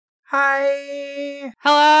Hi.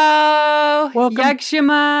 Hello. Welcome.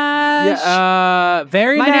 Yakshimash. Yeah,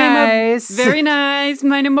 very nice. Very nice.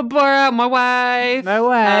 My name is Borat. My wife. My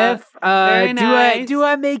wife. Very nice. Do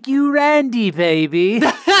I make you Randy, baby?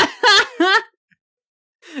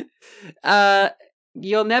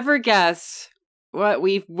 You'll never guess what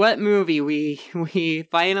movie we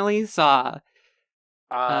finally saw.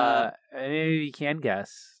 Maybe you can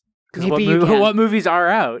guess. Maybe what movies are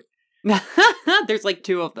out? There's like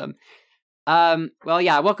two of them. Well,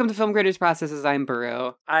 yeah. Welcome to Film Creators Processes. I'm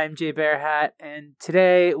Burrow. I'm Jay Bearhat, and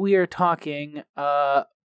today we are talking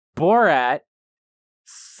Borat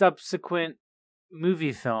subsequent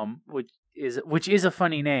movie film, which is a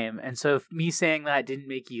funny name. And so if me saying that didn't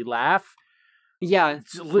make you laugh, yeah,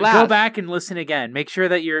 go back and listen again. Make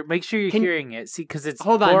sure you're hearing it. See, because it's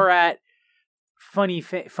Borat funny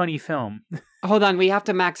film. Hold on, we have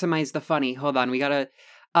to maximize the funny. Hold on, we gotta.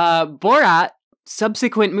 Borat,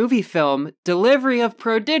 subsequent movie film, delivery of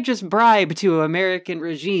prodigious bribe to American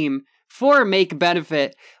regime for make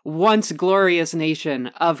benefit, once glorious nation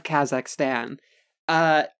of Kazakhstan.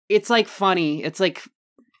 It's like funny. It's like,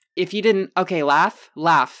 if you didn't, okay, laugh.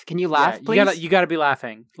 Can you laugh, please? You gotta be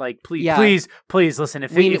laughing. Like, please listen.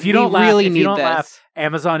 If you don't laugh,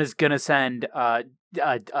 Amazon is gonna send a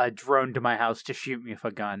drone to my house to shoot me with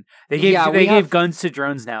a gun. They gave guns to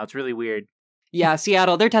drones now. It's really weird. Yeah,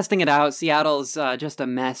 Seattle, they're testing it out. Seattle's just a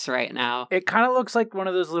mess right now. It kind of looks like one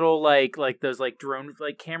of those little like those like drone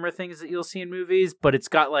like camera things that you'll see in movies, but it's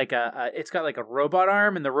got like a robot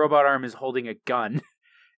arm, and the robot arm is holding a gun.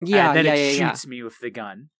 Yeah, and then it shoots me with the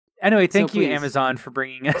gun. Anyway, thank you, Amazon, for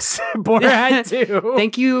bringing us Borat 2.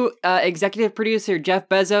 Thank you, executive producer Jeff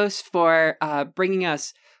Bezos, for bringing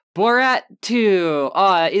us Borat 2.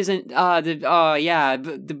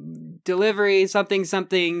 The delivery something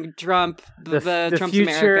Trump, the Trump's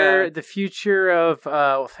future, America. The future of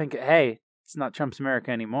hey, it's not Trump's America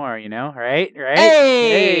anymore, you know, right?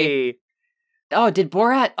 Hey. Oh, did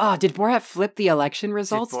Borat flip the election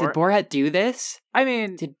results? Did Borat do this? I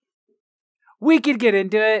mean, we could get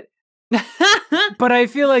into it. But I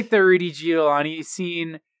feel like the Rudy Giuliani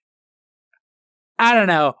scene, I don't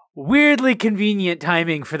know, weirdly convenient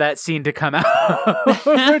timing for that scene to come out.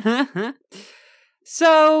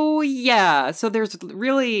 So there's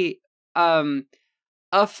really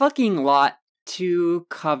a fucking lot to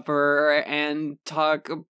cover and talk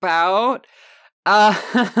about.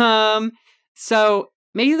 So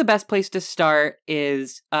maybe the best place to start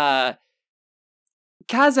is Kazakhstan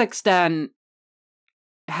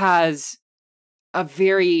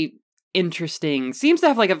seems to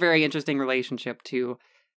have like a very interesting relationship to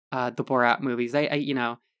the Borat movies.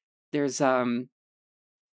 There's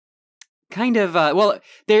kind of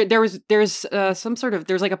there's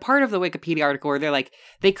like a part of the Wikipedia article where they're like,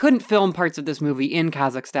 they couldn't film parts of this movie in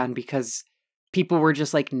Kazakhstan because people were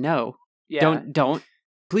just like, no,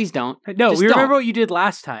 please don't. No, just remember what you did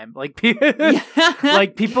last time. Like,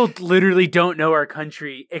 like people literally don't know our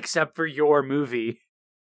country except for your movie.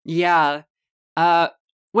 Yeah.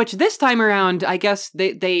 Which this time around, I guess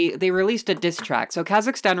they released a diss track. So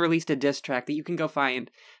Kazakhstan released a diss track that you can go find.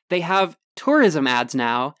 They have tourism ads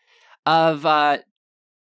now of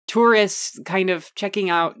tourists kind of checking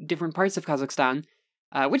out different parts of Kazakhstan,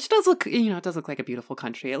 which does look, it does look like a beautiful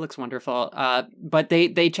country. It looks wonderful. But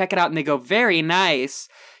they check it out and they go, very nice.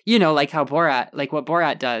 Like what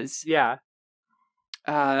Borat does. Yeah.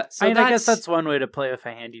 I guess that's one way to play with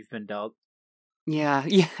a hand you've been dealt. Yeah,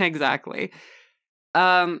 exactly.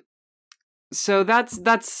 So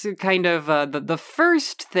that's kind of the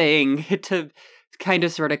first thing to kind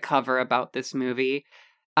of sort of cover about this movie.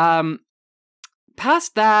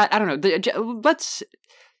 Past that, I don't know.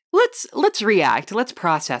 Let's react. Let's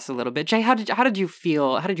process a little bit. Jay, how did you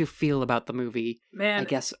feel? How did you feel about the movie? Man, I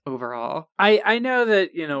guess overall, I know that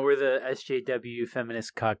we're the SJW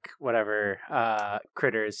feminist cuck whatever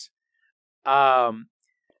critters.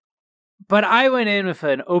 But I went in with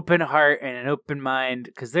an open heart and an open mind,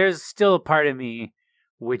 because there's still a part of me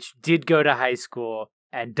which did go to high school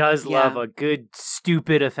and does love a good,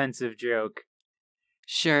 stupid, offensive joke.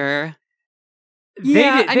 Sure.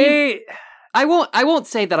 I won't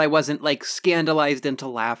say that I wasn't like scandalized into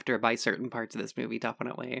laughter by certain parts of this movie,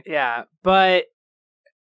 definitely. Yeah, but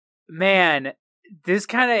man, this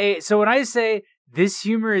kind of, so when I say this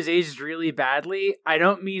humor is aged really badly, I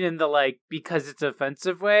don't mean in the like because it's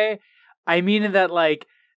offensive way. I mean in that, like,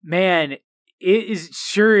 man, it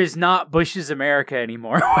is not Bush's America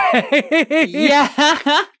anymore.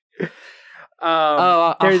 Yeah.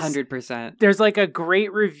 100%. There's like a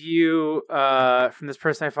great review from this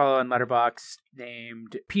person I follow on Letterboxd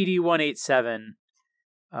named PD187.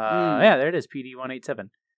 Yeah, there it is, PD187.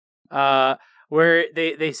 where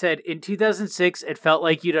they said in 2006 it felt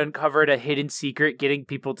like you'd uncovered a hidden secret, getting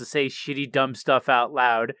people to say shitty dumb stuff out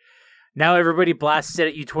loud. Now everybody blasts it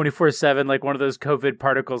at you 24/7 like one of those COVID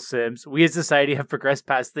particle sims. We as society have progressed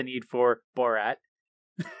past the need for Borat.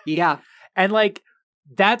 Yeah. And like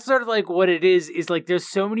that's sort of like what it is like there's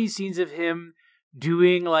so many scenes of him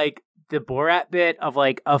doing like the Borat bit of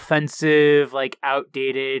like offensive, like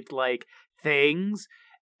outdated like things.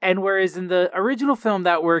 And whereas in the original film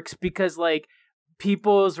that works because like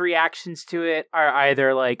people's reactions to it are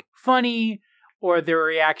either like funny or their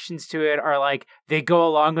reactions to it are like they go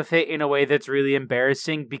along with it in a way that's really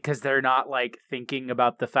embarrassing because they're not like thinking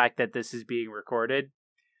about the fact that this is being recorded.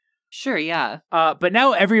 Sure, yeah. But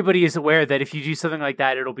now everybody is aware that if you do something like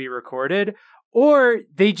that, it'll be recorded, or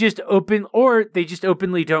they just openly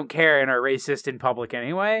don't care and are racist in public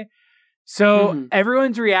anyway. So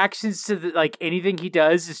everyone's reactions to like anything he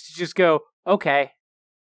does is to just go, okay.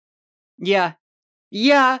 Yeah.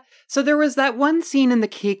 Yeah. So there was that one scene in the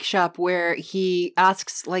cake shop where he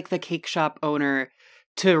asks like the cake shop owner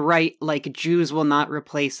to write like Jews will not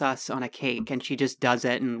replace us on a cake, and she just does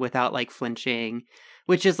it and without like flinching,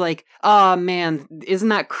 which is like, oh man, isn't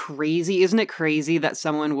that crazy? Isn't it crazy that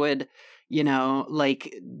someone would, you know,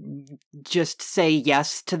 like just say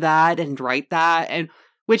yes to that and write that? And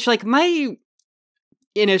which like my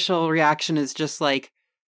initial reaction is just like,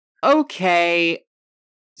 okay,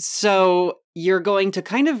 so you're going to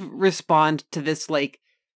kind of respond to this like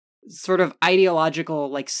sort of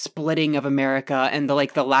ideological like splitting of America and the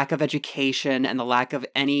like the lack of education and the lack of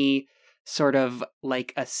any sort of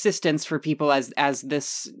like assistance for people as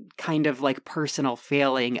this kind of like personal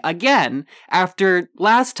failing again after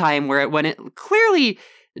last time when it clearly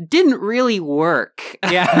didn't really work.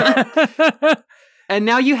 Yeah. And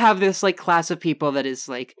now you have this like class of people that is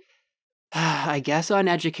like, I guess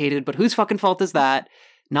uneducated, but whose fucking fault is that?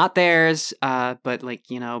 Not theirs, but like,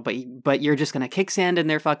 you know, but you're just gonna kick sand in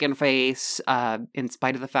their fucking face, in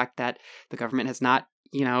spite of the fact that the government has not,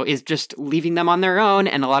 you know, is just leaving them on their own,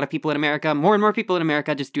 and a lot of people in America, more and more people in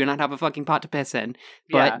America, just do not have a fucking pot to piss in.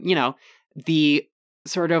 But, you know, the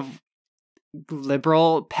sort of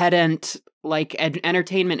liberal, pedant, like,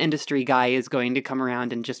 entertainment industry guy is going to come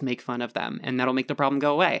around and just make fun of them, and that'll make the problem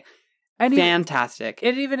go away. And fantastic.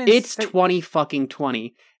 It's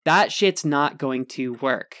 2020. That shit's not going to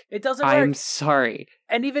work. It doesn't work. I'm sorry.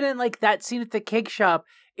 And even in like that scene at the cake shop,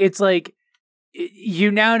 it's like you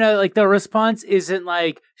now know like the response isn't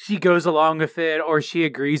like she goes along with it or she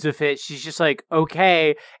agrees with it. She's just like,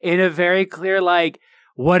 okay, in a very clear like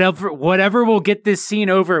whatever will get this scene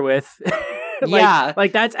over with.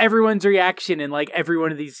 Like that's everyone's reaction in like every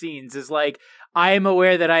one of these scenes is like, I am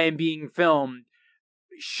aware that I am being filmed.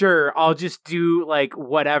 Sure, I'll just do like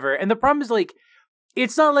whatever. And the problem is like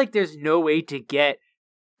it's not like there's no way to get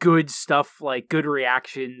good stuff, like good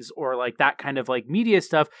reactions or like that kind of like media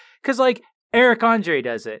stuff. Cause like Eric Andre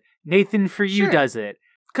does it. Nathan For You does it.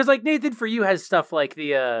 Cause like Nathan For You has stuff like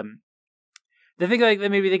the thing like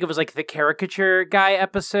that made me think of was like the caricature guy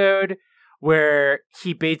episode where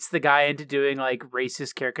he baits the guy into doing like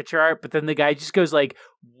racist caricature art, but then the guy just goes like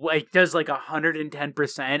does like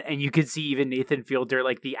 110%. And you can see even Nathan Fielder,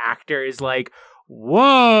 like the actor is like,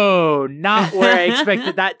 whoa, not where I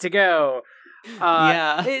expected that to go.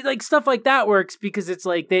 Like stuff like that works because it's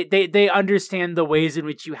like they understand the ways in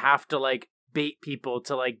which you have to like bait people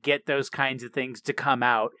to like get those kinds of things to come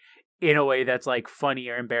out in a way that's like funny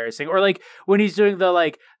or embarrassing. Or like when he's doing the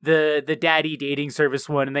like the daddy dating service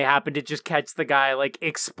one and they happen to just catch the guy like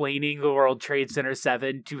explaining the World Trade Center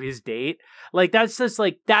 7 to his date. Like that's just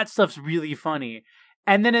like that stuff's really funny.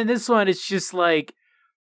 And then in this one it's just like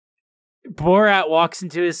Borat walks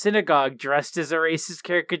into a synagogue dressed as a racist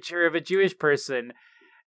caricature of a Jewish person,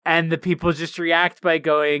 and the people just react by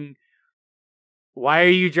going, why are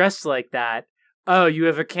you dressed like that? Oh, you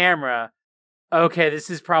have a camera. Okay,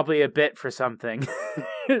 this is probably a bit for something.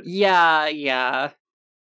 Yeah.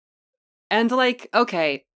 And like,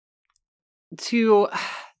 okay,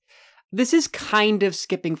 this is kind of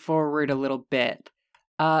skipping forward a little bit.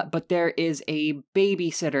 But there is a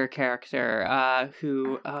babysitter character,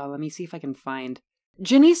 who, let me see if I can find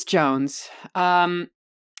Janice Jones.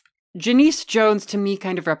 Janice Jones to me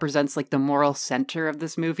kind of represents like the moral center of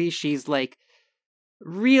this movie. She's like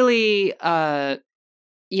really,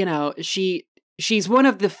 you know, she's one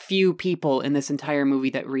of the few people in this entire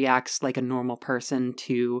movie that reacts like a normal person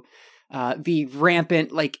to, the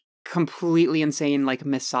rampant, like completely insane, like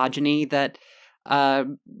misogyny that,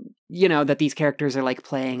 you know, that these characters are like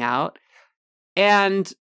playing out.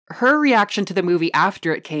 And her reaction to the movie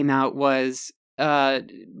after it came out was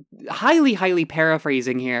highly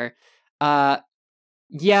paraphrasing here,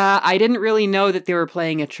 Yeah, I didn't really know that they were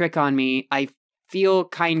playing a trick on me. I feel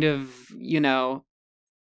kind of,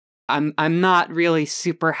 I'm not really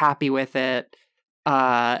super happy with it.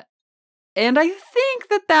 And I think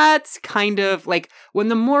that that's kind of like when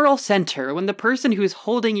the moral center, when the person who's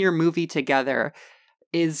holding your movie together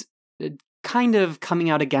is kind of coming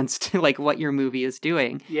out against like what your movie is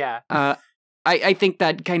doing. Yeah. I think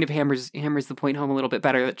that kind of hammers the point home a little bit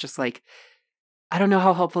better. That just like, I don't know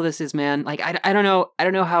how helpful this is, man. Like, I don't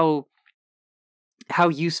know how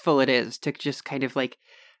useful it is to just kind of like,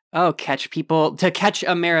 catch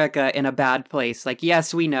America in a bad place. Like,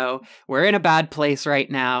 yes, we know we're in a bad place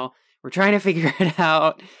right now. We're trying to figure it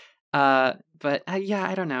out. But yeah,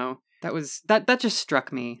 I don't know. That just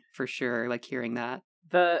struck me for sure. Like hearing that.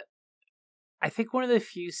 I think one of the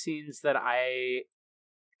few scenes that I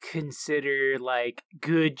consider like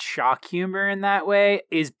good shock humor in that way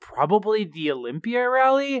is probably the Olympia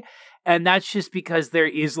rally, and that's just because there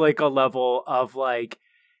is like a level of like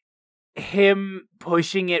him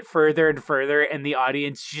pushing it further and further and the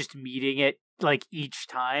audience just meeting it like each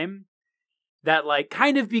time, that like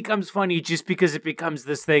kind of becomes funny just because it becomes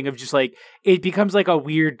this thing of just like it becomes like a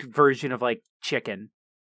weird version of like Chicken.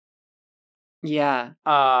 Yeah.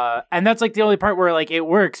 And that's like the only part where like it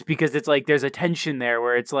works, because it's like there's a tension there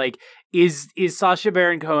where it's like, is Sacha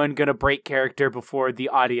Baron Cohen gonna break character before the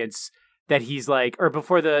audience that he's like, or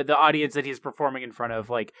before the audience that he's performing in front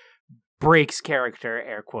of like breaks character,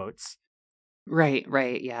 air quotes.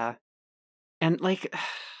 Right, yeah. And like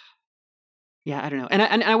yeah, I don't know.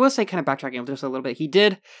 And I will say, kind of backtracking just a little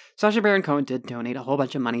bit, Sacha Baron Cohen did donate a whole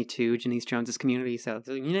bunch of money to Janice Jones's community, so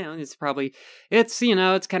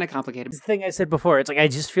it's kind of complicated. The thing I said before, it's like I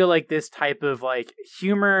just feel like this type of like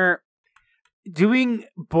humor, doing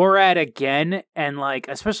Borat again, and like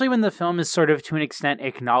especially when the film is sort of to an extent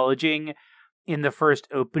acknowledging in the first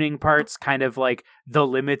opening parts kind of like the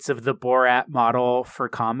limits of the Borat model for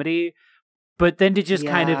comedy, but then to just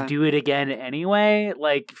kind of do it again anyway,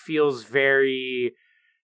 like feels very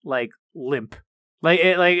like limp. Like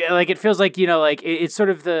it feels like, like it's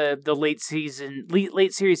sort of the late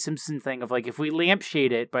series Simpson thing of like, if we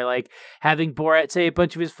lampshade it by like having Borat say a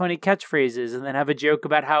bunch of his funny catchphrases and then have a joke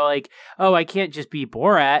about how like, oh, I can't just be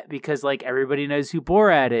Borat because like everybody knows who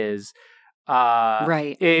Borat is.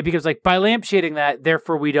 Right. It becomes like, by lampshading that,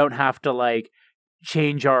 therefore we don't have to like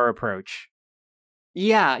change our approach.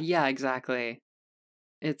 Yeah, exactly.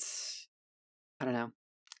 It's, I don't know.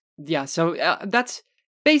 Yeah, so that's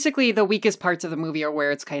basically the weakest parts of the movie are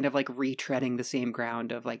where it's kind of like retreading the same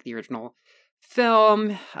ground of like the original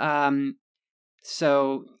film.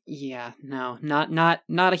 So yeah, no, not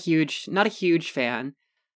a huge fan.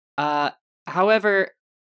 However,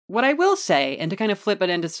 what I will say, and to kind of flip it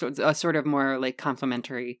into a sort of more like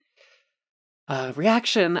complimentary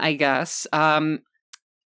reaction, I guess,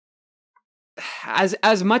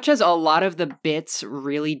 as much as a lot of the bits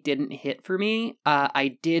really didn't hit for me,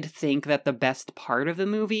 I did think that the best part of the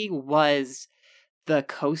movie was the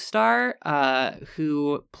co-star,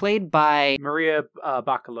 who played by Maria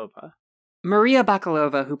Bakalova. Maria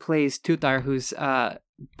Bakalova, who plays Tutar, who's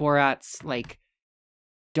Borat's like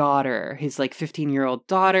daughter, his like 15-year-old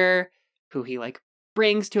daughter, who he like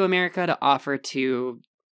brings to America to offer to,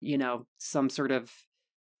 some sort of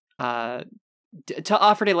to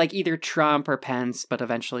offer to like either Trump or Pence, but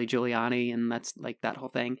eventually Giuliani, and that's like that whole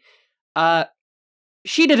thing.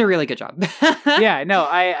 She did a really good job. Yeah, no,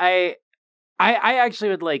 I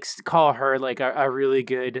actually would like call her like a really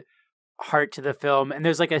good heart to the film, and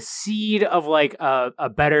there's like a seed of like a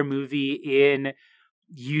better movie in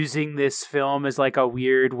using this film as like a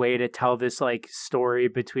weird way to tell this like story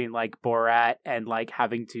between like Borat and like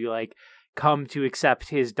having to like come to accept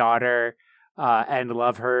his daughter and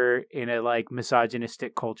love her in a like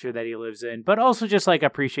misogynistic culture that he lives in, but also just like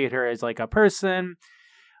appreciate her as like a person.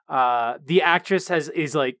 The actress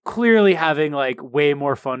is like clearly having like way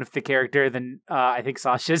more fun with the character than I think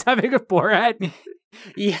Sasha's having with Borat.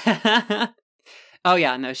 Yeah. Oh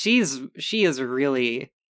yeah, no, she is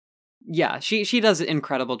really, yeah, she does an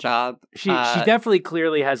incredible job. She definitely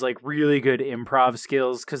clearly has like really good improv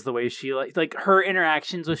skills, because the way she like her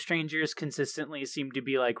interactions with strangers consistently seem to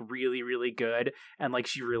be like really, really good, and like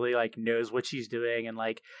she really like knows what she's doing and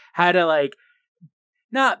like how to like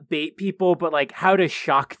not bait people, but like how to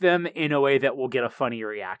shock them in a way that will get a funny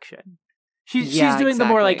reaction. She's doing the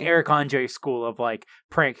more like Eric Andre school of like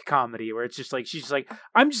prank comedy, where it's just like she's just like,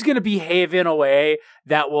 I'm just gonna behave in a way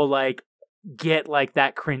that will like get like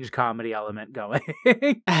that cringe comedy element going.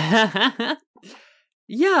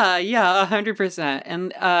 Yeah, 100%.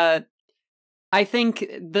 And I think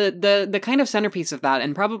the kind of centerpiece of that,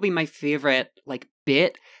 and probably my favorite like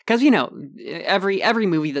bit, because every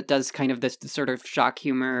movie that does kind of this sort of shock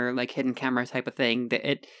humor, like hidden camera type of thing,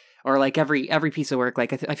 or like every piece of work,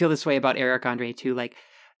 like I feel this way about Eric Andre too. Like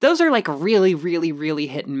those are like really, really, really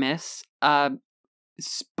hit and miss.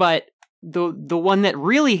 But the one that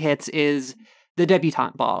really hits is the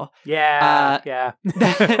debutante ball. Yeah.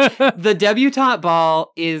 The debutante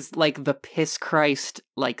ball is like the piss Christ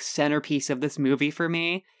like centerpiece of this movie for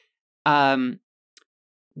me.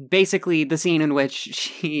 Basically the scene in which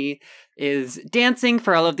she is dancing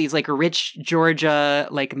for all of these like rich Georgia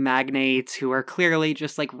like magnates who are clearly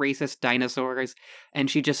just like racist dinosaurs, and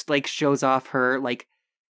she just like shows off her like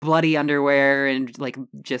bloody underwear and like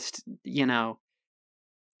just,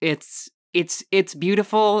 it's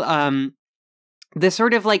beautiful. The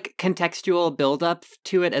sort of like contextual build up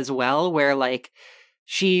to it as well, where like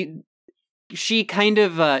she kind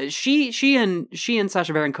of she and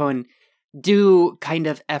Sacha Baron Cohen do kind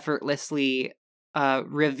of effortlessly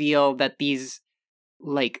reveal that these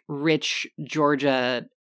like rich Georgia,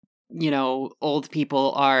 old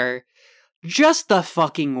people are just the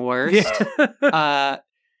fucking worst. Yeah.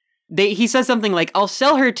 He says something like, "I'll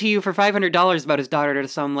sell her to you for $500" about his daughter to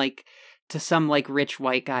some rich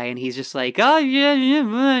white guy, and he's just like, "Oh yeah,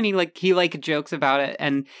 and he jokes about it,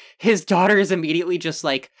 and his daughter is immediately just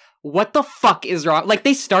like, "What the fuck is wrong?" Like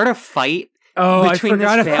they start a fight. Oh, between I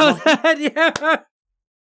forgot this about family. that.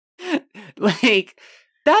 Yeah. Like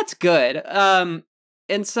that's good.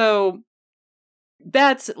 And so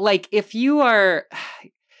that's like, if you are,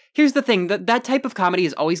 here's the thing, that type of comedy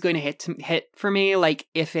is always going to hit for me. Like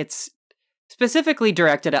if it's specifically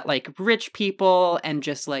directed at like rich people and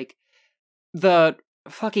just like the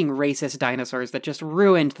fucking racist dinosaurs that just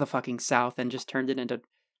ruined the fucking South and just turned it into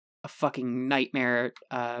a fucking nightmare.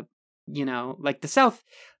 Like the South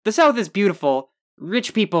is beautiful.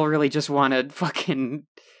 Rich people really just wanted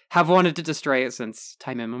have wanted to destroy it since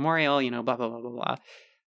time immemorial, blah, blah, blah, blah, blah.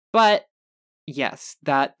 But yes,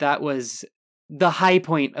 that was the high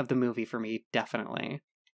point of the movie for me, definitely.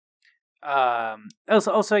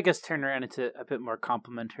 Also, I guess turn around into a bit more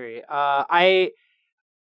complimentary. I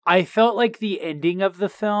felt like the ending of the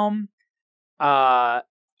film,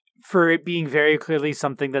 for it being very clearly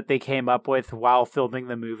something that they came up with while filming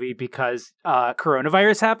the movie because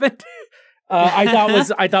coronavirus happened.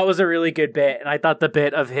 I thought was a really good bit, and I thought the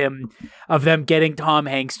bit of them getting Tom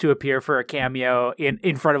Hanks to appear for a cameo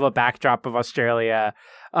in front of a backdrop of Australia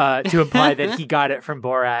to imply that he got it from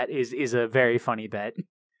Borat is a very funny bit.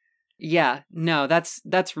 Yeah, no, that's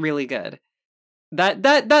really good.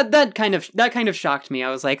 That kind of shocked me.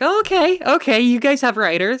 I was like, oh, okay, you guys have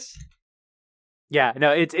writers. Yeah,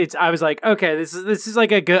 no, it's. I was like, okay, this is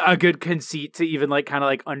like a good conceit to even like kind of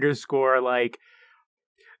like underscore like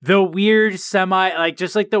the weird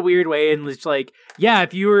just like the weird way in which like, yeah,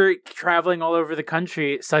 if you were traveling all over the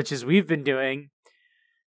country such as we've been doing,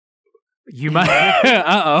 you might.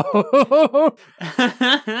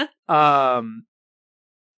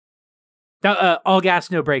 All Gas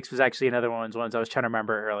No Brakes was actually another one of the ones I was trying to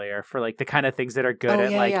remember earlier for like the kind of things that are good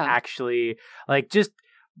actually like just.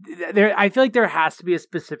 I feel like there has to be a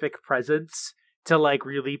specific presence to like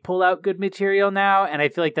really pull out good material now, and I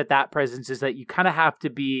feel like that presence is that you kind of have to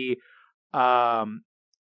be a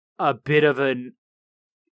bit of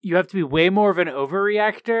you have to be way more of an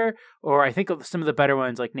overreactor, or I think some of the better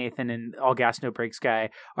ones like Nathan and All Gas No Brakes guy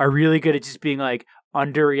are really good at just being like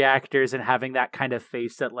underreactors and having that kind of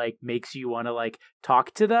face that like makes you want to like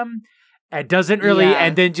talk to them. It doesn't really,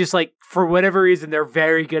 and then just like, for whatever reason, they're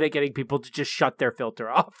very good at getting people to just shut their filter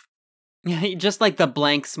off. Yeah, just like the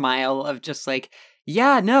blank smile of just like, go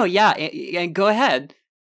ahead.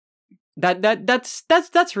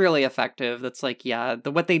 That's really effective. That's like,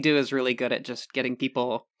 what they do is really good at just getting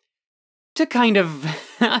people to kind of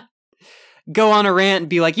go on a rant and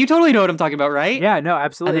be like, you totally know what I'm talking about, right? Yeah, no,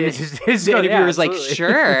 absolutely. And then the interviewer's like,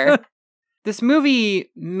 sure. This movie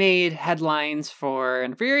made headlines for a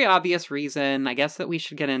very obvious reason. I guess that we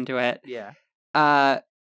should get into it. Yeah.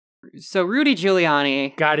 So Rudy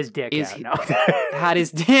Giuliani got his dick out. No. had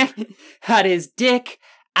his dick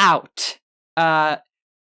out.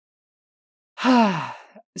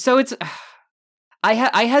 So it's I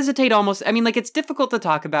hesitate almost. I mean, like, it's difficult to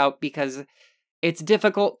talk about because it's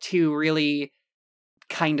difficult to really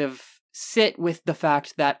kind of sit with the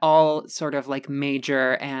fact that all sort of like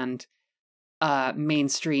major and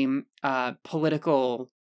mainstream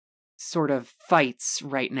political sort of fights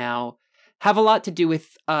right now have a lot to do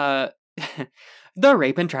with the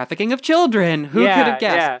rape and trafficking of children. Who could have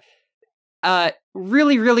guessed?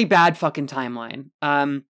 Really, really bad fucking timeline.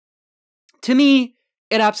 To me,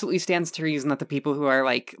 it absolutely stands to reason that the people who are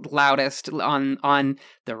like loudest on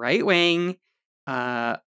the right wing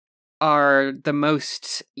are the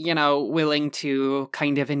most, willing to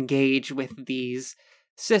kind of engage with these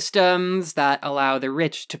systems that allow the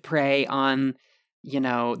rich to prey on,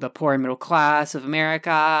 the poor and middle class of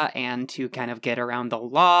America, and to kind of get around the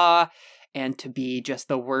law, and to be just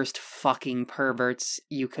the worst fucking perverts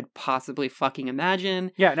you could possibly fucking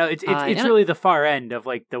imagine. Yeah, no, it's really the far end of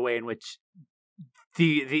like the way in which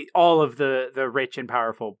the all of the rich and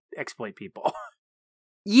powerful exploit people.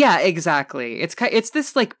 Yeah, exactly. It's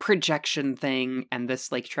this like projection thing, and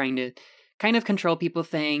this like trying to kind of control people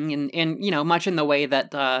thing, and much in the way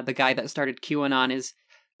that the guy that started QAnon is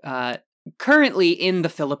currently in the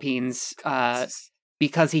Philippines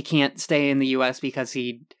because he can't stay in the US because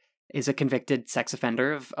he is a convicted sex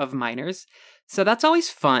offender of minors. So that's always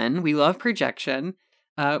fun. We love projection,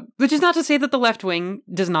 which is not to say that the left wing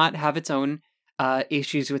does not have its own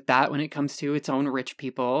issues with that when it comes to its own rich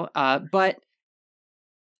people. But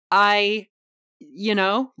let's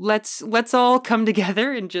all come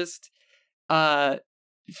together and just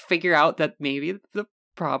figure out that maybe the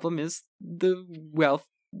problem is the wealth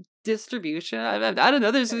distribution. I don't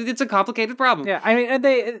know. It's a complicated problem. Yeah, I mean, and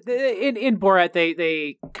they in Borat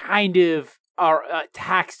they kind of are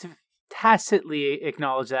tacitly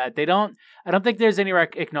acknowledge that they don't. I don't think there's any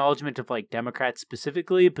acknowledgement of like Democrats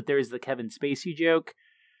specifically, but there is the Kevin Spacey joke.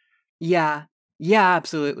 Yeah,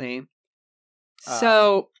 absolutely.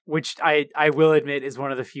 So, which I will admit is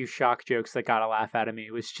one of the few shock jokes that got a laugh out of me.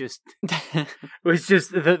 It was just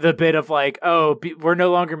the bit of like, we're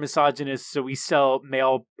no longer misogynists, so we sell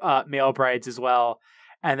male brides as well,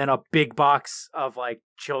 and then a big box of like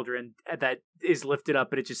children that is lifted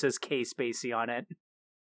up, and it just says K Spacey on it.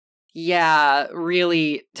 Yeah,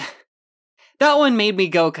 really, that one made me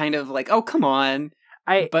go kind of like, oh come on.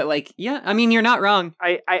 But like, yeah, I mean, you're not wrong.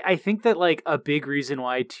 I think that like a big reason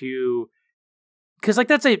why too. Because like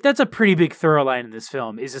that's a pretty big through line in this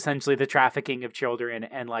film is essentially the trafficking of children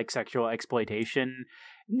and like sexual exploitation,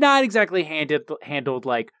 not exactly handled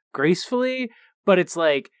like gracefully, but it's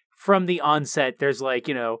like from the onset there's like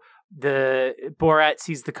the Borat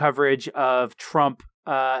sees the coverage of Trump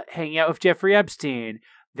hanging out with Jeffrey Epstein.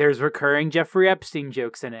 There's recurring Jeffrey Epstein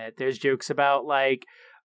jokes in it. There's jokes about like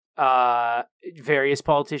various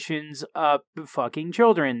politicians fucking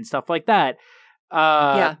children, stuff like that.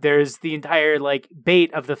 There's the entire like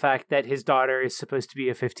bait of the fact that his daughter is supposed to be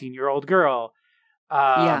a 15-year-old girl.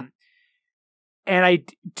 And I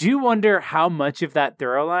do wonder how much of that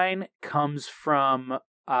through line comes from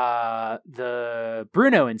the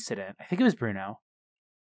Bruno incident. I think it was Bruno.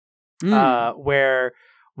 Where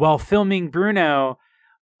while filming Bruno,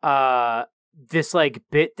 this like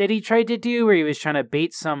bit that he tried to do where he was trying to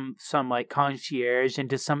bait some like concierge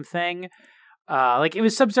into something. Like it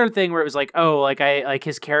was some sort of thing where it was like, I like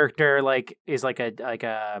his character like is like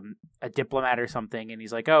a diplomat or something, and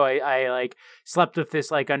he's like, I like slept with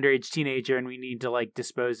this like underage teenager, and we need to like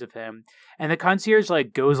dispose of him. And the concierge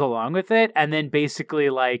like goes along with it, and then basically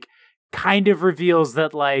like kind of reveals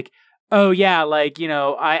that like, oh yeah, like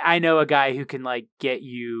I know a guy who can like get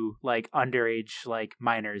you like underage like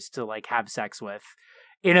minors to like have sex with.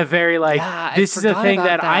 In a very like this is a thing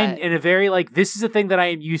that I'm in a very like this is a thing that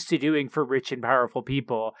I am used to doing for rich and powerful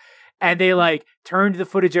people, and they like turned the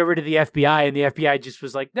footage over to the FBI, and the FBI just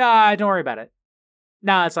was like, nah, don't worry about it.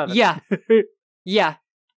 Nah, it's not. Yeah,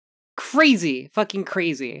 crazy, fucking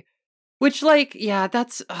crazy. Which like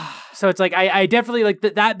that's so it's like I definitely like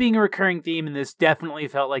that being a recurring theme in this definitely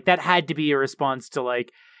felt like that had to be a response to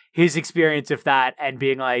like his experience of that and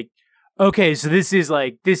being like. Okay, so this is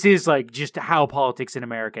like just how politics in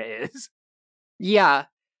America is. Yeah.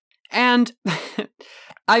 And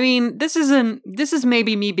I mean, this is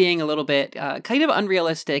maybe me being a little bit kind of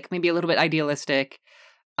unrealistic, maybe a little bit idealistic.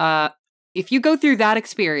 If you go through that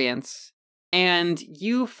experience and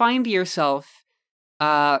you find yourself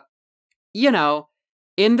in the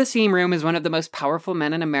same room as one of the most powerful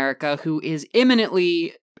men in America who is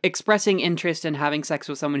imminently expressing interest in having sex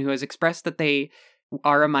with someone who has expressed that they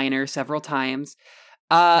are a minor several times,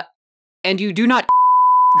 and you do not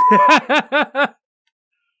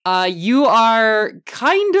you are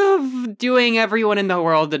kind of doing everyone in the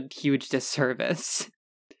world a huge disservice.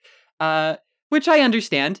 Which I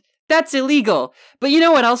understand. That's illegal. But you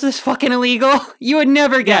know what else is fucking illegal? You would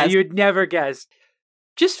never guess. Yeah, you'd never guess.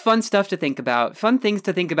 Just fun stuff to think about. Fun things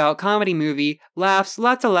to think about. Comedy movie. Laughs.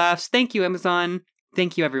 Lots of laughs. Thank you, Amazon.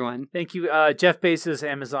 Thank you, everyone. Thank you, Jeff Bezos,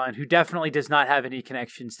 Amazon, who definitely does not have any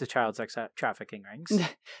connections to child sex trafficking rings.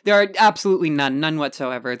 There are absolutely none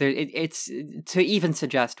whatsoever. It's to even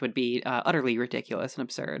suggest would be utterly ridiculous and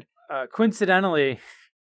absurd. Coincidentally,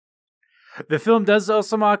 the film does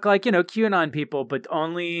also mock like QAnon people, but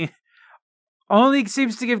only only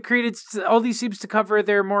seems to give credence to, only seems to cover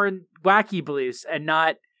their more wacky beliefs and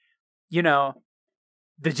not, you know,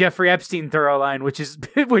 the Jeffrey Epstein thorough line, which is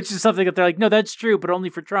something that they're like, no, that's true, but only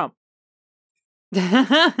for Trump.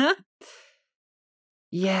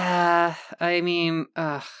 Yeah, I mean,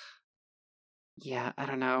 yeah, I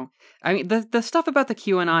don't know. I mean, the stuff about the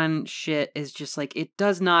QAnon shit is just like, it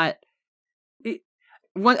does not.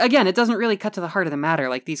 Again, it doesn't really cut to the heart of the matter.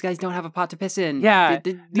 Like, these guys don't have a pot to piss in. Yeah,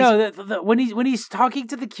 no. When he's talking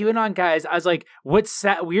to the QAnon guys, I was like, "What's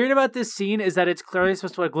weird about this scene is that it's clearly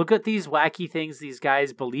supposed to like look at these wacky things these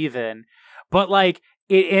guys believe in, but like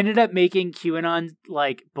it ended up making QAnon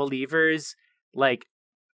like believers like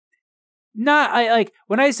not. I like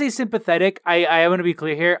when I say sympathetic, I want to be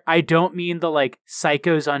clear here. I don't mean the like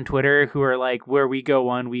psychos on Twitter who are like where we go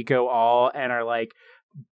one, we go all, and are like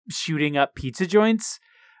shooting up pizza joints.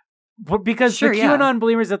 But because the QAnon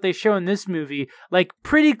believers that they show in this movie, like,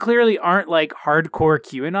 pretty clearly aren't, like, hardcore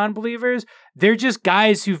QAnon believers. They're just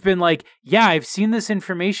guys who've been like, yeah, I've seen this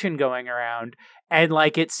information going around, and,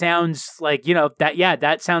 like, it sounds like, you know,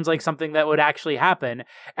 that sounds like something that would actually happen.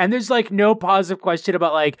 And there's, like, no positive question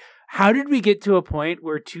about, like, how did we get to a point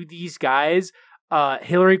where to these guys,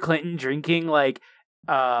 Hillary Clinton drinking, like,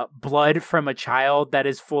 blood from a child that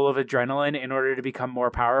is full of adrenaline in order to become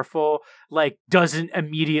more powerful, like, doesn't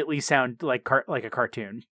immediately sound like like a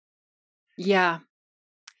cartoon. Yeah,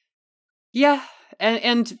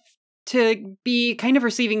 and to be kind of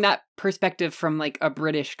receiving that perspective from like a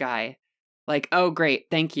British guy, like, oh great,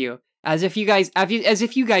 thank you, as if you guys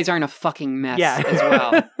aren't a fucking mess as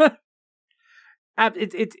well.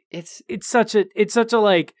 It's such a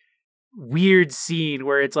like weird scene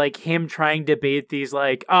where it's like him trying to bait these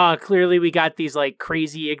like, clearly we got these like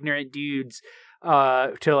crazy ignorant dudes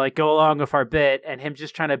to like go along with our bit, and him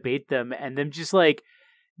just trying to bait them, and them just like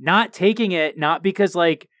not taking it, not because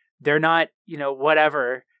like they're not, you know,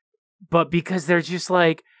 whatever, but because they're just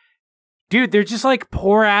like, dude, they're just like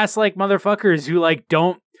poor ass like motherfuckers who like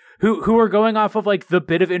don't who are going off of like the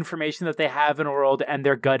bit of information that they have in the world and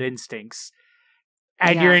their gut instincts.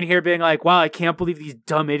 And you're in here being like, wow, I can't believe these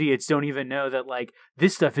dumb idiots don't even know that, like,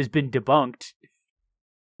 this stuff has been debunked.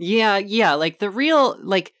 Yeah, like, the real,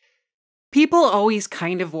 like, people always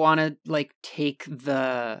kind of want to, like, take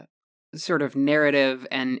the sort of narrative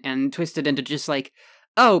and twist it into just, like,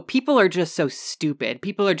 oh, people are just so stupid.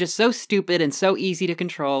 People are just so stupid and so easy to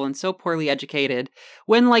control and so poorly educated.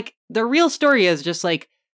 When, like, the real story is just, like,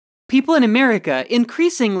 people in America,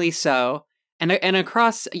 increasingly so, and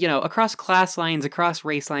across, you know, across class lines, across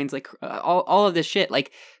race lines, like all of this shit,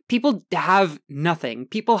 like people have nothing.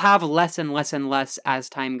 People have less and less and less as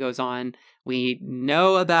time goes on. We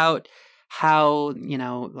know about how, you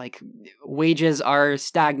know, like wages are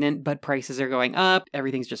stagnant, but prices are going up.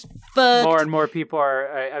 Everything's just fucked. More and more people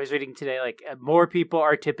are, I was reading today, like more people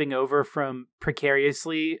are tipping over from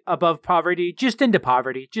precariously above poverty, just into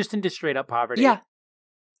straight up poverty.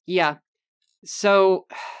 Yeah. So,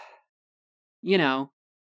 you know,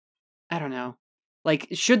 I don't know. Like,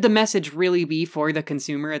 should the message really be for the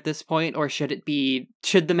consumer at this point, or should the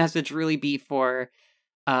message really be for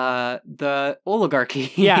the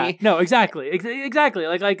oligarchy? Yeah, no, exactly.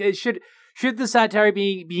 Like it should the satire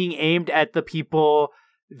be being aimed at the people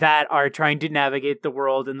that are trying to navigate the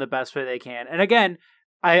world in the best way they can? And again,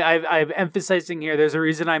 I'm emphasizing here, there's a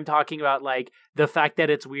reason I'm talking about, like, the fact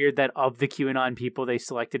that it's weird that of the QAnon people they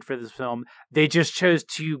selected for this film, they just chose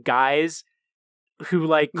two guys who,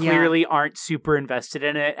 like, clearly aren't super invested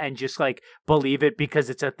in it and just, like, believe it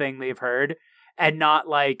because it's a thing they've heard, and not,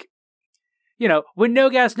 like, you know, when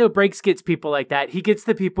No Gas, No Brakes gets people like that, he gets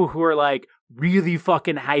the people who are, like, really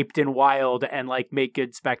fucking hyped and wild and, like, make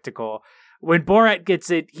good spectacle. When Borat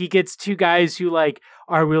gets it, he gets two guys who, like,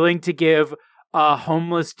 are willing to give a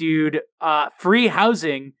homeless dude free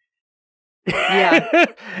housing in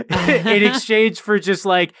exchange for just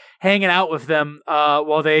like hanging out with them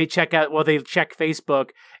while they check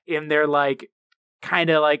Facebook in their like kind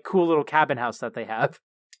of like cool little cabin house that they have.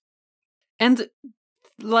 And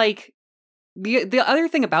like the other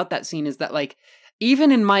thing about that scene is that, like,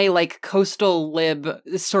 even in my like coastal lib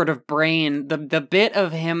sort of brain, the bit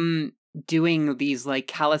of him doing these like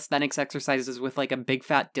calisthenics exercises with like a big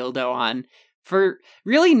fat dildo on for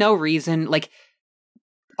really no reason, like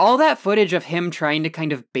all that footage of him trying to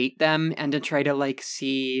kind of bait them and to try to like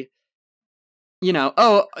see, you know,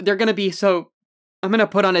 oh, they're gonna be so, I'm gonna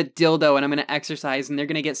put on a dildo and I'm gonna exercise and they're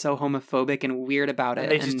gonna get so homophobic and weird about it.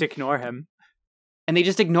 And they just ignore him. And they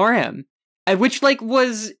just ignore him. Which like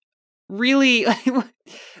was really,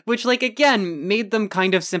 which like again made them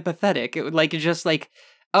kind of sympathetic. It would like just like,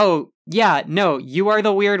 oh yeah, no, you are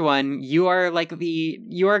the weird one. You are like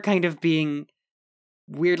you are kind of being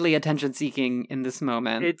weirdly attention-seeking in this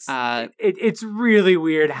moment. It's really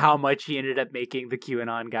weird how much he ended up making the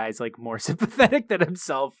QAnon guys like more sympathetic than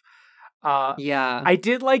himself. Yeah, I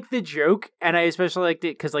did like the joke, and I especially liked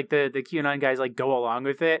it because like the QAnon guys like go along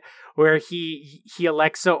with it, where he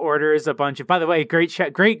Alexa orders a bunch of. By the way,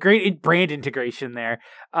 great brand integration there.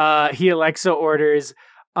 He Alexa orders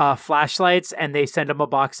flashlights, and they send him a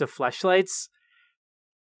box of fleshlights.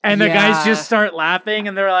 And the guys just start laughing,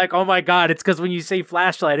 and they're like, "Oh my god, it's because when you say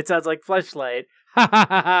flashlight, it sounds like fleshlight."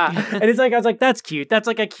 And it's like, I was like, "That's cute. That's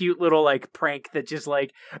like a cute little like prank that just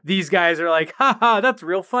like these guys are like, haha, that's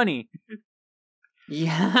real funny."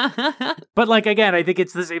 Yeah. But like again, I think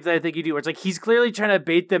it's the same thing I think you do, where it's like he's clearly trying to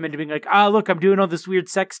bait them into being like, "Ah, look, I'm doing all this weird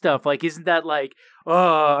sex stuff. Like, isn't that like, oh,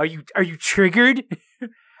 are you triggered?"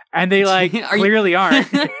 And they like clearly aren't.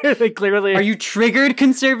 They clearly are you triggered,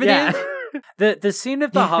 conservative? Yeah. The scene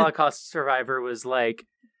of the Holocaust survivor was like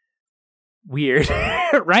weird,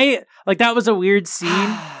 right? Like that was a weird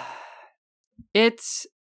scene.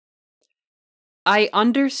 I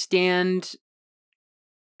understand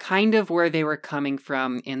kind of where they were coming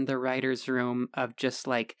from in the writer's room of just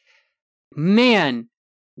like, man,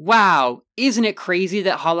 wow, isn't it crazy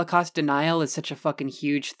that Holocaust denial is such a fucking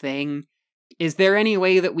huge thing? Is there any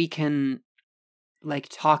way that we can like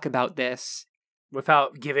talk about this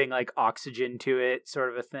without giving like oxygen to it, sort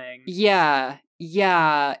of a thing? Yeah,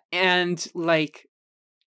 and like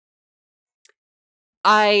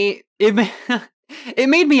it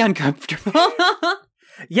made me uncomfortable.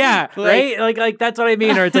 Yeah, right? Like that's what I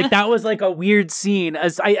mean. Or it's like that was like a weird scene.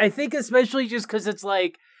 As I think especially just because it's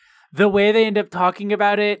like the way they end up talking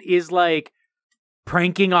about it is like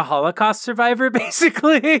pranking a Holocaust survivor,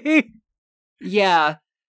 basically. Yeah.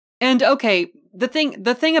 And okay, the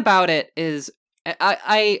thing about it is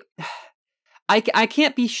I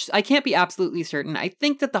can't be absolutely certain. I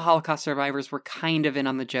think that the Holocaust survivors were kind of in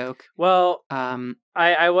on the joke. Well,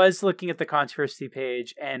 I was looking at the controversy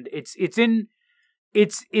page, and it's in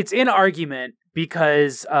argument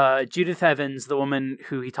because Judith Evans, the woman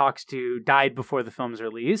who he talks to, died before the film's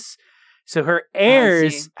release. So her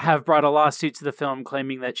heirs have brought a lawsuit to the film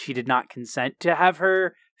claiming that she did not consent to have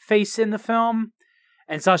her face in the film.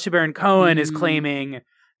 And Sacha Baron Cohen is claiming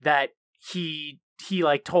that he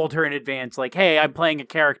like told her in advance, like, "Hey, I'm playing a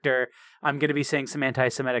character. I'm going to be saying some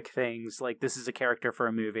anti-Semitic things. Like, this is a character for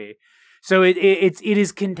a movie." So it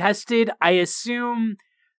is contested. I assume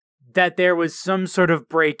that there was some sort of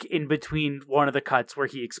break in between one of the cuts where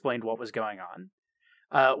he explained what was going on.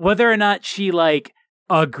 Whether or not she like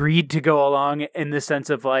agreed to go along in the sense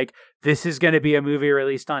of like, this is going to be a movie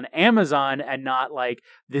released on Amazon and not like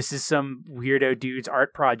this is some weirdo dude's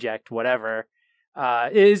art project, whatever,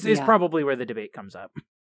 is probably where the debate comes up.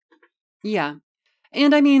 Yeah.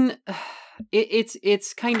 And I mean,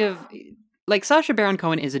 it's kind of like Sacha Baron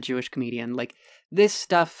Cohen is a Jewish comedian. Like this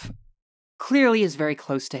stuff clearly is very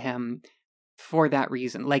close to him for that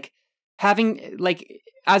reason. Like having like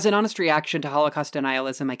as an honest reaction to Holocaust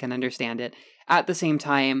denialism, I can understand it. At the same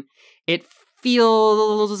time, it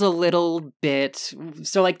feels a little bit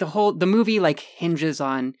so like the movie like hinges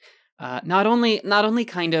on not only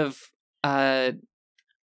kind of not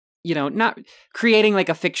creating like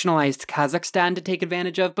a fictionalized Kazakhstan to take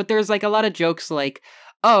advantage of, but there's like a lot of jokes like,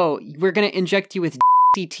 "Oh, we're gonna inject you with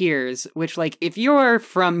tears," which like if you're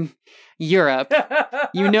from Europe,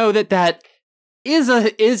 you know that is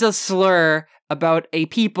a slur about a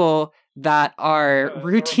people that are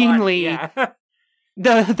routinely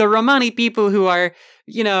the Romani people who are,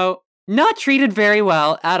 not treated very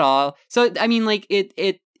well at all. So I mean, like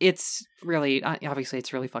it's really obviously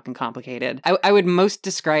it's really fucking complicated. I would most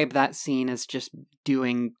describe that scene as just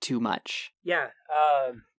doing too much. Yeah.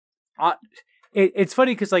 It's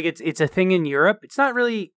funny because like it's a thing in Europe. It's not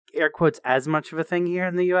really air quotes as much of a thing here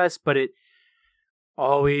in the US, but it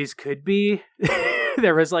always could be.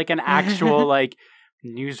 There was like an actual like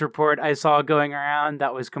news report I saw going around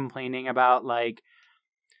that was complaining about like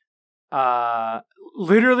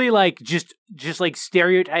literally like just like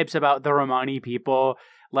stereotypes about the Romani people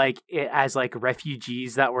like as like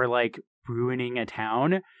refugees that were like ruining a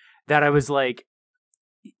town, that I was like,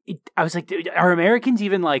 dude, are Americans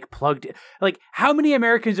even like plugged? Like, how many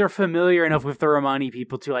Americans are familiar enough with the Romani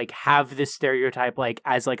people to like have this stereotype like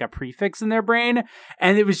as like a prefix in their brain?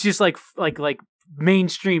 And it was just like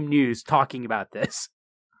mainstream news talking about this.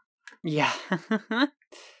 Yeah.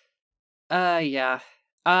 Yeah.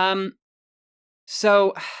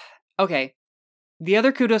 So, okay. The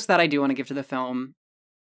other kudos that I do want to give to the film,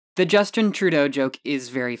 the Justin Trudeau joke is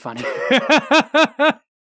very funny.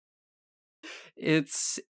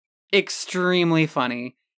 It's extremely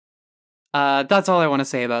funny. That's all I want to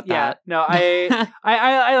say about that. No,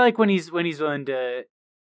 I like when he's willing to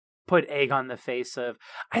put egg on the face of.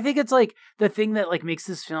 I think it's like the thing that like makes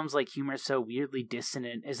this film's like humor so weirdly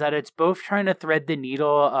dissonant is that it's both trying to thread the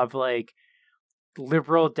needle of like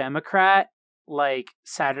liberal Democrat, like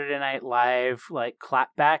Saturday Night Live, like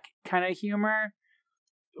clapback kind of humor,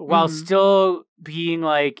 while still being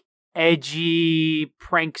like edgy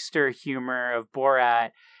prankster humor of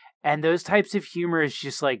Borat. And those types of humors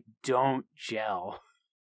just like don't gel.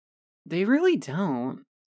 They really don't.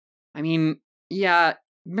 I mean, yeah,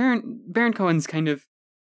 Baron Cohen's kind of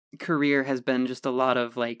career has been just a lot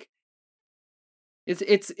of like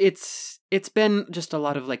it's been just a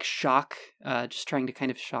lot of like shock, just trying to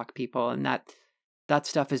kind of shock people, and that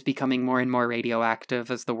stuff is becoming more and more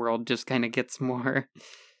radioactive as the world just kind of gets more,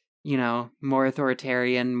 more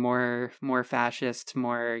authoritarian, more fascist,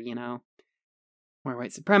 more, more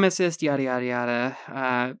white supremacist, yada yada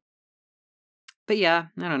yada. But yeah,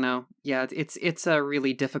 I don't know. Yeah, it's a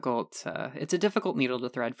really difficult it's a difficult needle to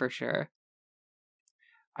thread for sure.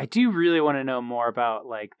 I do really want to know more about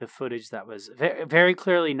like the footage that was very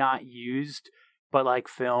clearly not used, but like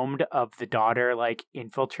filmed of the daughter like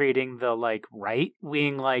infiltrating the like right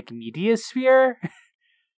wing like media sphere.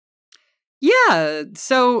 Yeah,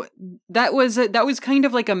 so that was kind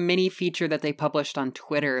of like a mini feature that they published on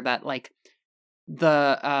Twitter that like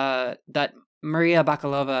that Maria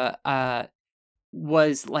Bakalova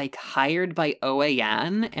was like hired by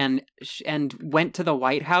OAN and went to the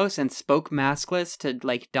White House and spoke maskless to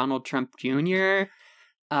like Donald Trump Jr.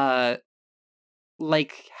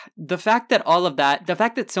 Like the fact that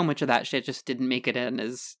so much of that shit just didn't make it in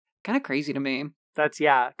is kind of crazy to me.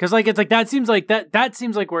 Because like it's like that seems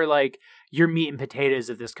like where like your meat and potatoes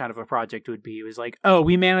of this kind of a project would be. It was like, oh,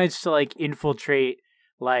 we managed to like infiltrate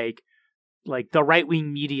like the right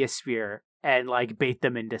wing media sphere and like bait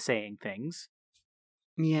them into saying things.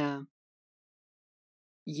 Yeah,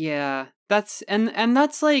 that's and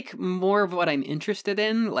that's like more of what I'm interested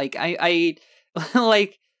in. Like I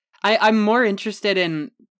like I'm more interested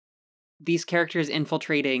in these characters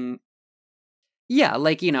infiltrating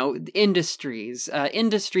like, industries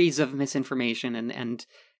of misinformation and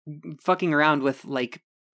fucking around with like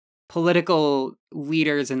political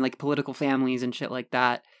leaders and like political families and shit like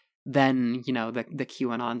that than, the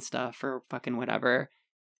QAnon stuff or fucking whatever.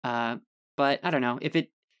 But I don't know, if it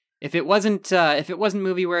wasn't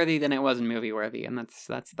movie worthy, then it wasn't movie worthy, and that's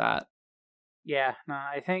that. Yeah, no,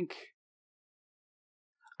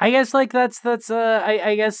 I guess like that's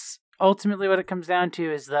I guess ultimately what it comes down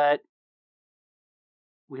to is that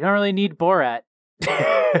we don't really need Borat.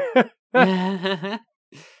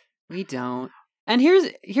 We don't. And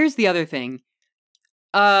here's the other thing.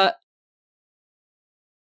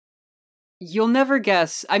 You'll never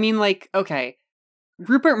guess. I mean, like, okay,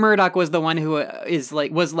 Rupert Murdoch was the one who was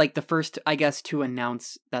the first, I guess, to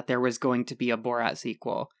announce that there was going to be a Borat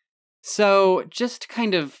sequel. So just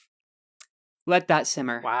kind of let that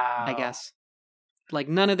simmer. Wow. I guess. Like,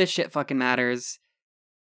 none of this shit fucking matters.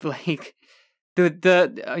 Like,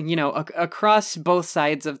 the across both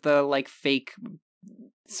sides of the like fake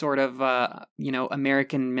sort of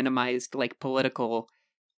American minimized like political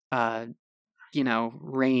range.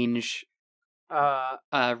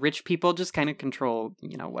 Rich people just kind of control,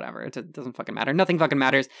 whatever. It doesn't fucking matter. Nothing fucking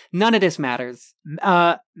matters. None of this matters.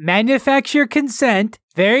 Manufacture consent.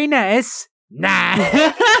 Very nice. Nah.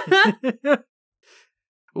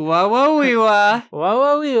 Whoa.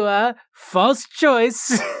 False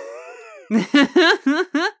choice.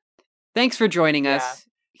 Thanks for joining us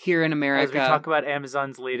here in America. As we talk about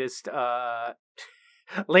Amazon's latest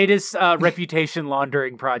reputation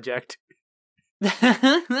laundering project.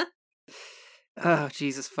 Oh,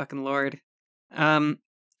 Jesus fucking Lord.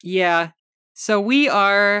 Yeah. So we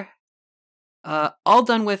are all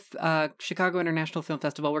done with Chicago International Film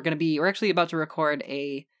Festival. We're actually about to record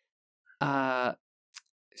a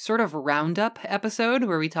sort of roundup episode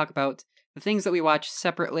where we talk about the things that we watch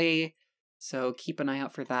separately. So keep an eye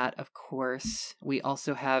out for that, of course. We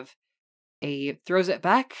also have a Throws It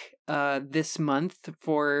Back this month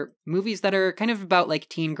for movies that are kind of about like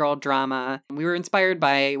teen girl drama. We were inspired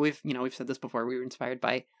by, we've said this before, we were inspired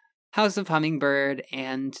by House of Hummingbird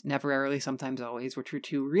and Never Rarely Sometimes Always, which were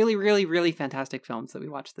two really, really, really fantastic films that we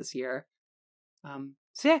watched this year.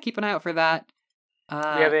 So yeah, keep an eye out for that. We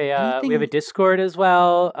have a Discord as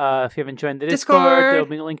well. If you haven't joined the Discord, there'll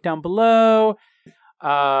be a link down below.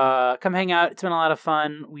 Come hang out. It's been a lot of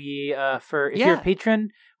fun. If you're a patron,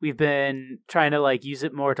 we've been trying to like use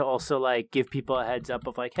it more to also like give people a heads up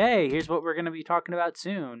of like, hey, here's what we're going to be talking about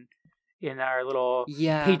soon in our little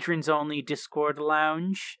patrons only Discord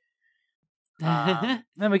lounge.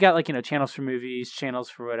 Then we got like, channels for movies, channels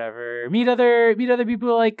for whatever. Meet other people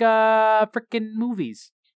who like freaking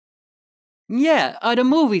movies. Yeah, the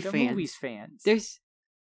movie The fans. movies fans.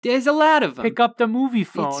 There's a lot of them. Pick up the movie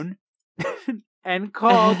phone and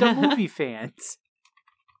call the movie fans.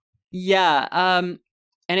 Yeah,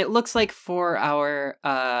 and it looks like for our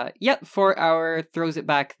Throws It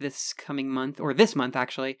Back this coming month, or this month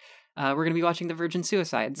actually, we're gonna be watching The Virgin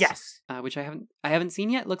Suicides. Yes. Which I haven't seen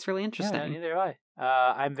yet. Looks really interesting. Yeah, neither have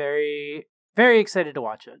I. I'm very, very excited to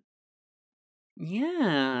watch it.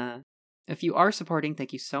 Yeah. If you are supporting,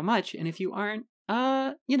 thank you so much. And if you aren't,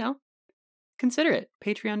 consider it.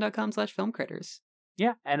 Patreon.com/filmcritters.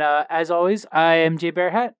 Yeah, and as always, I am Jay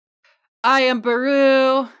Bearhat. I am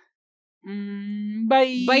Baru.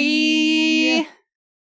 Bye. Bye.